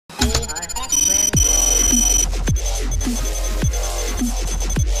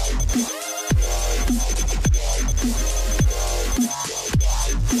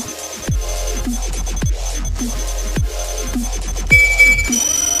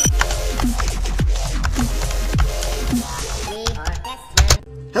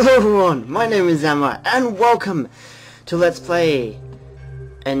Hello everyone, my name is Emma, and welcome to Let's Play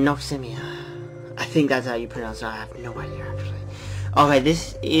Anoxemia. I think that's how you pronounce it, I have no idea actually. Okay,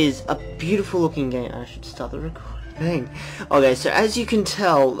 this is a beautiful looking game. I should start the recording. Okay, so as you can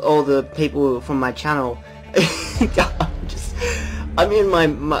tell, all the people from my channel, I'm in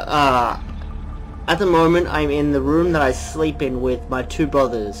at the moment I'm in the room that I sleep in with my two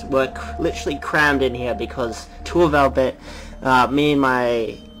brothers. We're literally crammed in here because two of our me and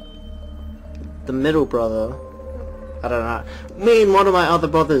the middle brother, I don't know, me and one of my other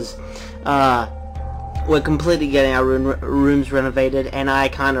brothers, we're completely getting our rooms renovated, and I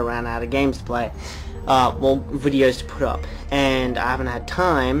kind of ran out of games to play, well, videos to put up, and I haven't had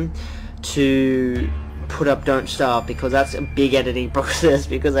time to put up Don't Starve because that's a big editing process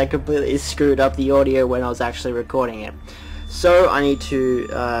because I completely screwed up the audio when I was actually recording it. So I need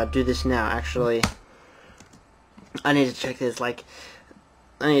to do this now. Actually, I need to check this. Like,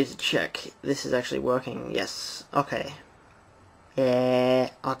 I need to check this is actually working. Yes. Okay. Yeah.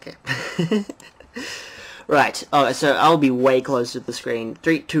 Okay. Right. Okay. So I'll be way closer to the screen.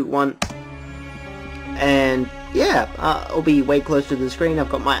 3, 2, 1. And yeah, I'll be way closer to the screen. I've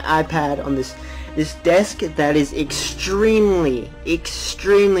got my iPad on this desk that is extremely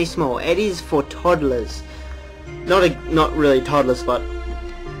small. It is for toddlers. Not really toddlers, but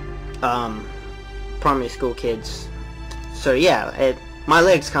primary school kids. So yeah, my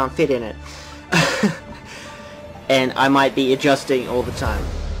legs can't fit in it. And I might be adjusting all the time.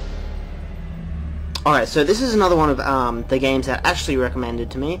 Alright, so this is another one of the games that Ashley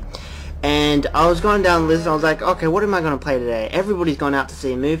recommended to me. And I was going down the list and I was like, okay, what am I going to play today? Everybody's gone out to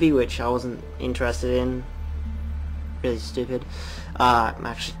see a movie, which I wasn't interested in. Really stupid. I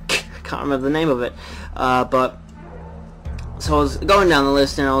actually can't remember the name of it. But, so I was going down the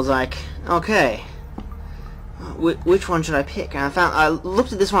list and I was like, okay, which one should I pick? And I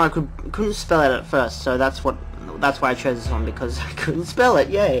looked at this one, I couldn't spell it at first, so that's why I chose this one, because I couldn't spell it,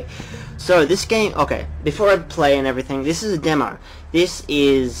 yay. So this game, okay, before I play and everything, this is a demo. This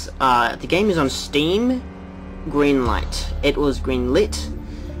is, the game is on Steam, greenlight. It was greenlit,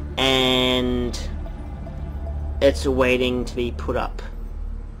 and it's waiting to be put up.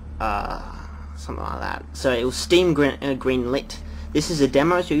 Something like that. So it was Steam greenlit. This is a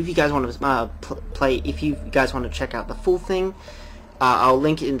demo, so if you guys want to if you guys want to check out the full thing, I'll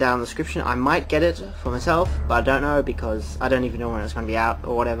link it down in the description. I might get it for myself, but I don't know because I don't even know when it's going to be out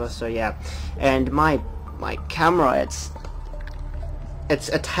or whatever. So yeah, and my camera, it's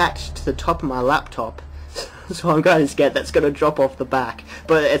attached to the top of my laptop, so I'm kind of scared that's going to drop off the back.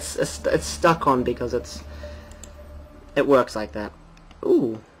 But it's stuck on because it works like that.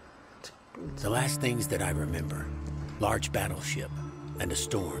 Ooh. The last things that I remember: large battleship and a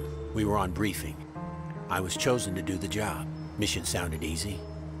storm. We were on briefing. I was chosen to do the job. Mission sounded easy.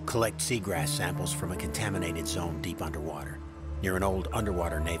 Collect seagrass samples from a contaminated zone deep underwater, near an old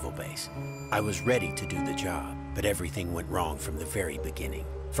underwater naval base. I was ready to do the job, but everything went wrong from the very beginning.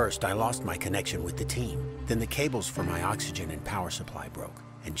 First, I lost my connection with the team. Then the cables for my oxygen and power supply broke.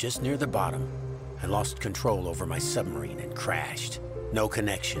 And just near the bottom, I lost control over my submarine and crashed. No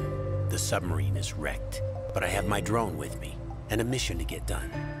connection. The submarine is wrecked. But I have my drone with me, and a mission to get done.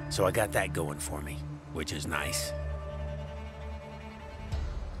 So I got that going for me, which is nice.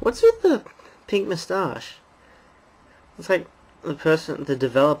 What's with the pink moustache? It's like the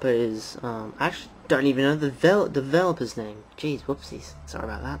developer is, I actually don't even know the developer's name. Jeez, whoopsies. Sorry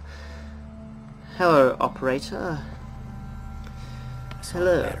about that. Hello, operator.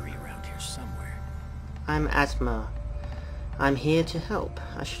 Hello. Battery around here somewhere. I'm Asthma. I'm here to help.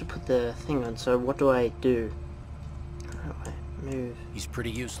 I should have put the thing on, so what do I do? How do I move? He's pretty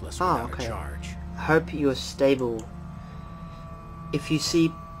useless without okay. a charge. Hope you're stable. If you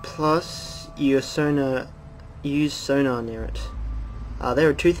see plus, use sonar near it. There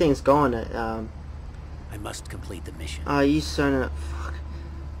are two things going at, I must complete the mission. Use sonar,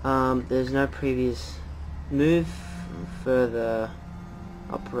 fuck. There's no previous. Move further.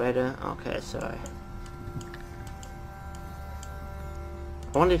 Operator, okay, sorry.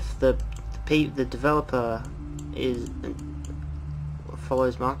 I wonder if the developer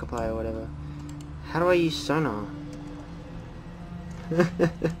follows Markiplier or whatever. How do I use sonar?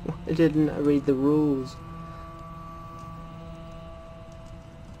 Why didn't I read the rules?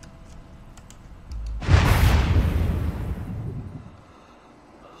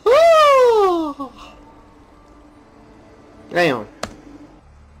 Oh! Hang on.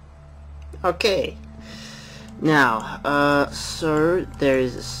 Okay. Now, so there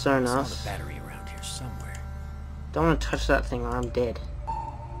is a sonar. There's a battery around here somewhere. Don't want to touch that thing or I'm dead.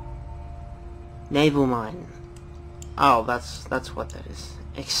 Naval mine. Oh, that's what that is.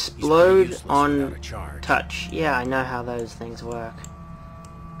 Explode on without a charge. touch. Yeah, I know how those things work.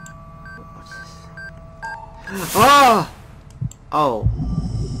 What's this? Oh! Oh.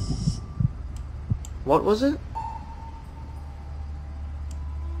 What was it?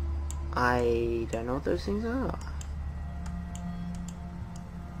 I don't know what those things are.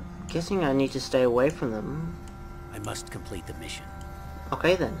 I'm guessing I need to stay away from them. I must complete the mission.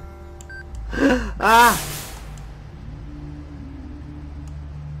 Okay then. Ah!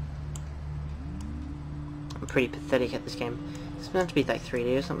 I'm pretty pathetic at this game. It's meant to be like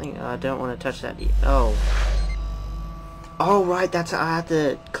 3D or something. I don't want to touch that. Oh. Oh right, that's I have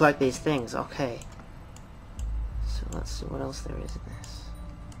to collect these things. Okay. So let's see what else there is in this.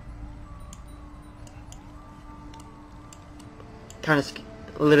 Kind of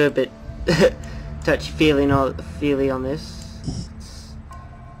a little bit touchy-feely on this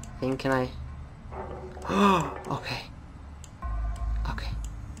thing. Can I? Oh, okay. Okay.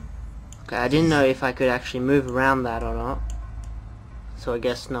 Okay, I didn't know if I could actually move around that or not. So I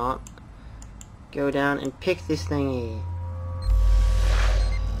guess not. Go down and pick this thingy.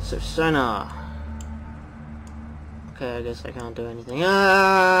 So sonar. Okay, I guess I can't do anything.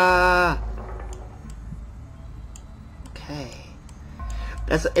 Ah! Okay.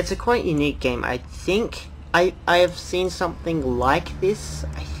 It's a quite unique game. I think I have seen something like this.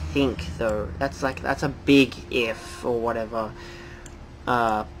 I think though. That's a big if or whatever.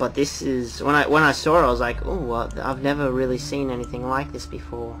 But this is when I saw it, I was like, oh, well, I've never really seen anything like this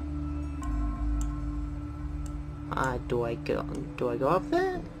before. Do I go up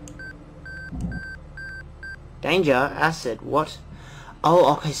there? Danger, acid. What?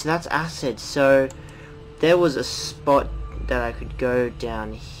 Oh, okay. So that's acid. So there was a spot that I could go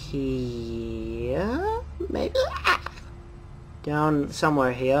down here, maybe down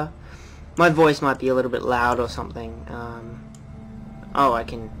somewhere here. My voice might be a little bit loud or something. Oh, I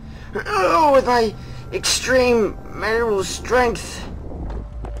can. Oh, with my extreme mineral strength.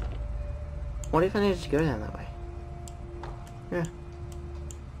 What if I needed to go down that way? Yeah.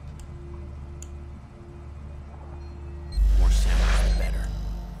 More samples, the better.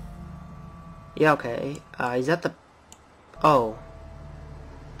 Yeah. Okay. Is that the? Oh.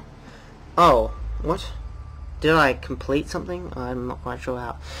 Oh. What? Did I complete something? I'm not quite sure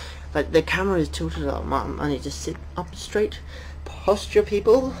how. But the camera is tilted up. I need to sit up straight. Posture,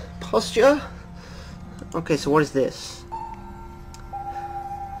 people. Posture. Okay, so what is this?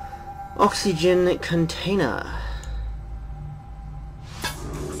 Oxygen container.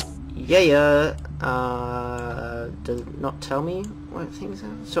 Yeah. Does not tell me what things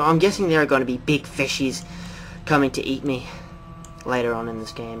are. So I'm guessing there are going to be big fishies coming to eat me later on in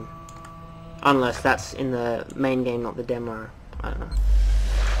this game. Unless that's in the main game, not the demo. I don't know.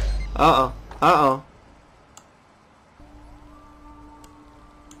 Uh-oh. Uh-oh.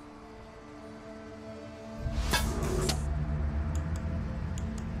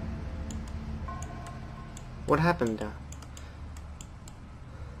 What happened there?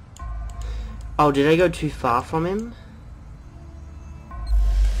 Oh, did I go too far from him?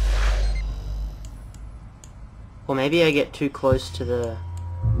 Or maybe I get too close to the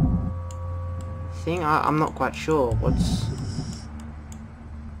thing? I'm not quite sure. What's...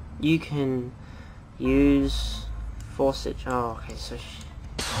 You can use faucet. Oh, okay, so...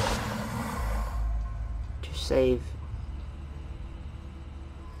 To save...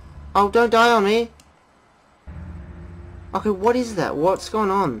 Oh, don't die on me! Okay, what is that? What's going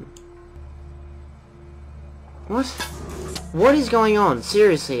on? What? What is going on?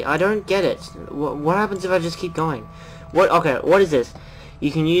 Seriously, I don't get it. What happens if I just keep going? What? Okay, what is this? You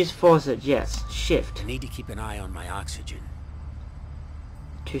can use faucet, yes. Shift. I need to keep an eye on my oxygen.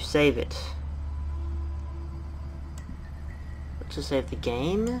 To save it. To save the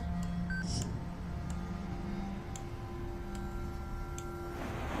game?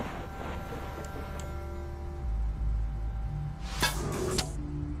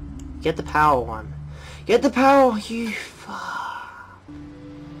 Get the power one. Get the power, you fuck.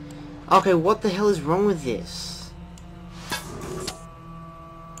 Okay, what the hell is wrong with this?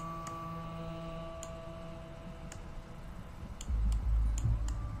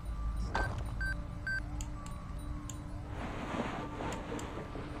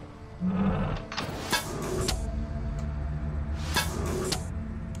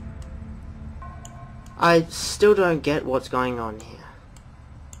 I still don't get what's going on here.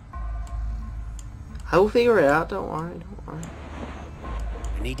 I will figure it out, don't worry, don't worry.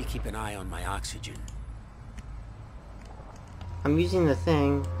 I need to keep an eye on my oxygen. I'm using the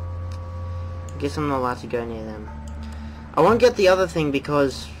thing. I guess I'm not allowed to go near them. I won't get the other thing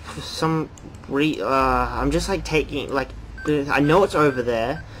because for some I'm just like taking, like, I know it's over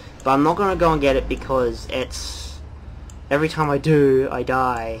there, but I'm not gonna go and get it because it's... Every time I do, I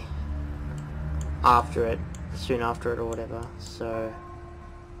die after it, soon after it or whatever, so...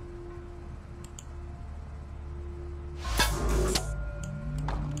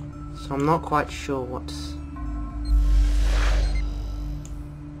 So I'm not quite sure what's...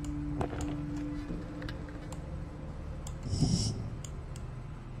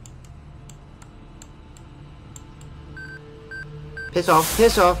 Piss off,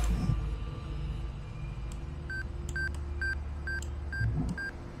 piss off!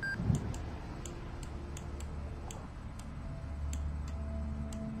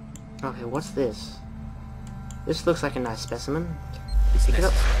 Okay, what's this? This looks like a nice specimen. Pick it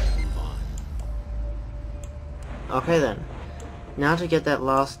up. Okay then. Now to get that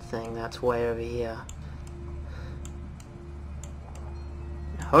last thing that's way over here.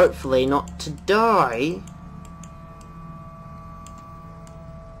 Hopefully not to die.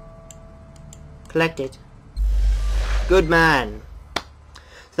 Collect it. Good man. So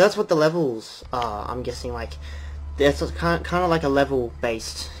that's what the levels are, I'm guessing, like, it's kind of like a level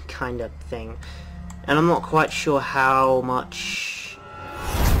based kind of thing. And I'm not quite sure how much...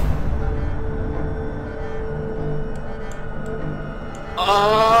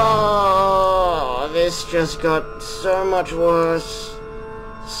 Oh, this just got so much worse.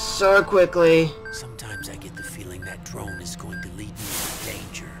 So quickly. Sometimes I get the feeling that drone is going to lead me into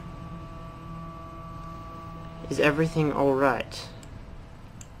danger. Is everything alright?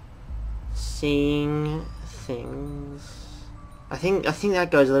 Seeing things... I think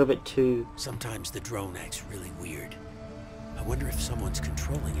that goes a little bit too... Sometimes the drone acts really weird. I wonder if someone's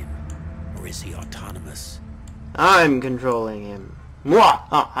controlling him. Or is he autonomous? I'm controlling him. Mwah!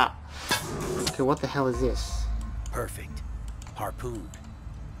 Ah, ah. Okay, what the hell is this? Perfect. Harpoon.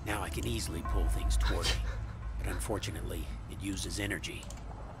 Now I can easily pull things toward me. But unfortunately, it uses energy.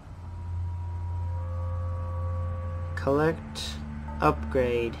 Collect,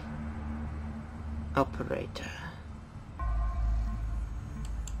 upgrade, operator.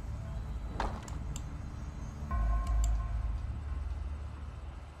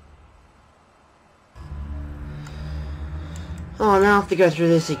 Oh, now I have to go through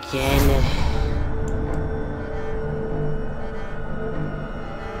this again.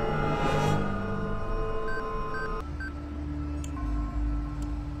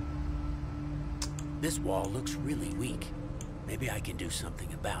 This wall looks really weak. Maybe I can do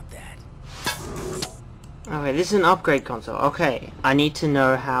something about that. Okay, this is an upgrade console. Okay, I need to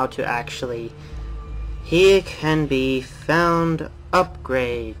know how to actually... Here can be found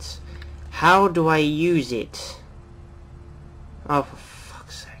upgrades. How do I use it? Oh, for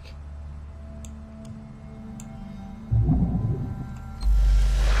fuck's sake.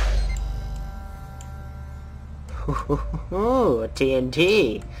 Oh,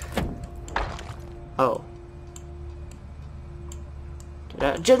 TNT. Oh.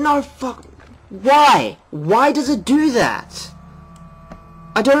 No, fuck. Why? Why does it do that?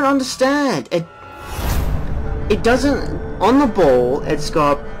 I don't understand. It doesn't... On the ball, it's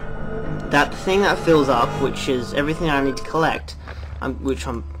got that thing that fills up, which is everything I need to collect, which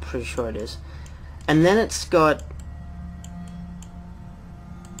I'm pretty sure it is. And then it's got...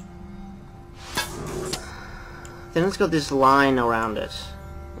 Then it's got this line around it,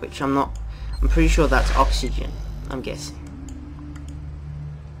 which I'm pretty sure that's oxygen, I'm guessing.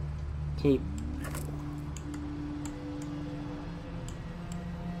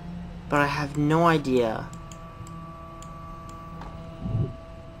 But I have no idea.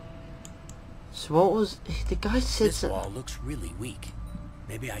 So what was... The guy said... This wall looks really weak.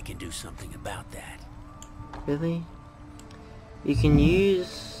 Maybe I can do something about that. Really? You can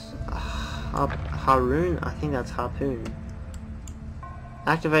use... Harpoon? I think that's harpoon.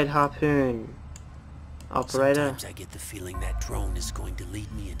 Activate harpoon. Operator. Sometimes I get the feeling that drone is going to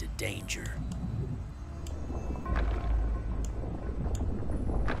lead me into danger.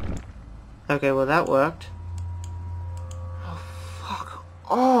 Okay, well that worked. Oh, fuck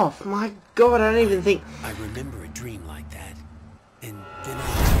off! My god, I don't even think... I remember a dream like that. And then I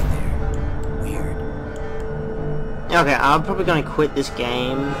died there. Weird. Okay, I'm probably gonna quit this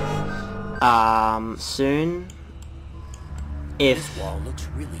game soon. This wall looks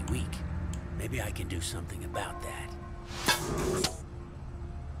really weak. Maybe I can do something about that.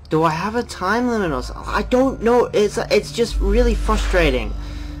 Do I have a time limit or something? I don't know. It's just really frustrating.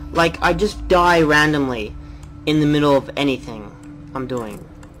 Like, I just die randomly in the middle of anything I'm doing.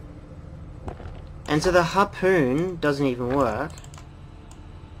 And so the harpoon doesn't even work.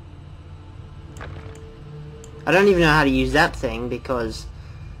 I don't even know how to use that thing because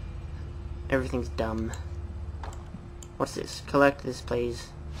everything's dumb. What's this? Collect this, please.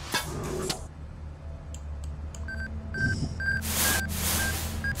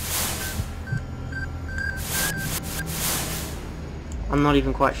 I'm not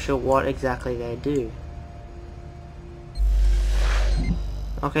even quite sure what exactly they do.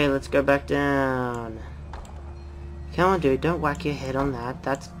 Okay, let's go back down. Come on, dude, don't whack your head on that.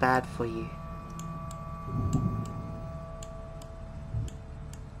 That's bad for you.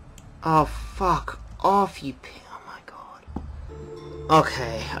 Oh, fuck off, you pig. Oh my god.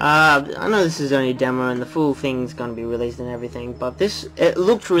 Okay, I know this is only a demo and the full thing's gonna be released and everything, but this, it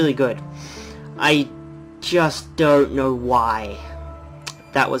looked really good. I just don't know why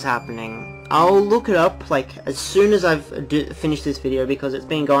that was happening. I'll look it up, like, as soon as I've finished this video, because it's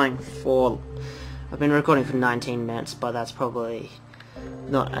been going for... I've been recording for 19 minutes, but that's probably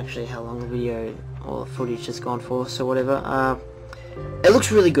not actually how long the video or footage has gone for, so whatever. It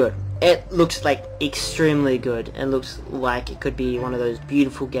looks really good. It looks, like, extremely good. It looks like it could be one of those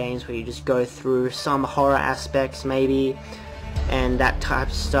beautiful games where you just go through some horror aspects, maybe, and that type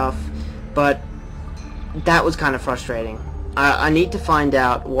of stuff, but that was kind of frustrating. I need to find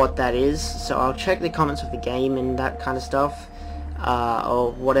out what that is, so I'll check the comments of the game and that kind of stuff,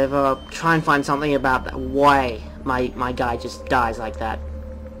 or whatever. I'll try and find something about why my guy just dies like that.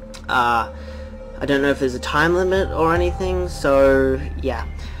 I don't know if there's a time limit or anything, so yeah.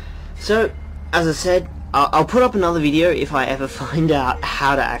 So, as I said, I'll put up another video if I ever find out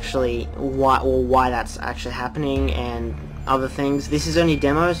how to actually, why that's actually happening and other things. This is only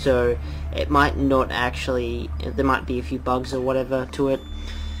demo, so it might not actually, there might be a few bugs or whatever to it,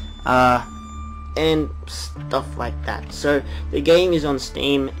 and stuff like that. So the game is on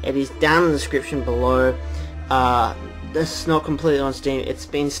Steam. It is down in the description below. This is not completely on Steam. It's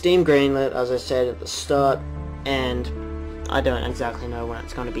been Steam greenlit, as I said at the start, and I don't exactly know when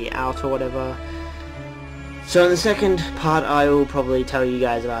it's going to be out or whatever. So in the second part I will probably tell you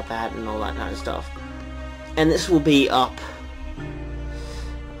guys about that and all that kind of stuff. And this will be up,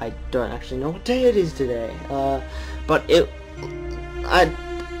 I don't actually know what day it is today, but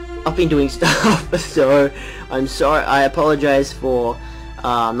I've been doing stuff, so I'm sorry. I apologize for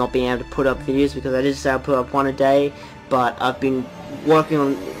not being able to put up videos, because I did say I'd put up one a day, but I've been working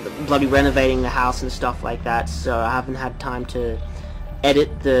on bloody renovating the house and stuff like that, so I haven't had time to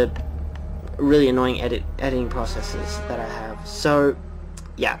edit the really annoying editing processes that I have. So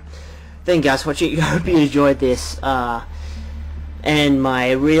yeah, thank you guys for watching. I hope you enjoyed this, and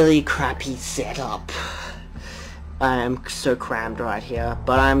my really crappy setup. I'm so crammed right here,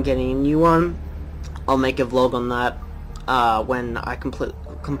 but I'm getting a new one. I'll make a vlog on that when I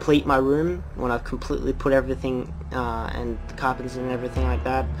complete my room, when I've completely put everything and the carpets and everything like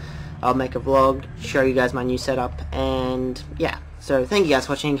that. I'll make a vlog, show you guys my new setup, and yeah. So thank you guys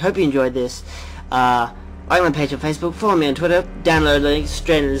for watching. Hope you enjoyed this. Like my page on Facebook, follow me on Twitter, download links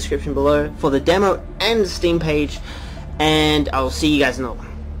straight in the description below for the demo and the Steam page, and I'll see you guys in the one.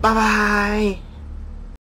 Bye bye!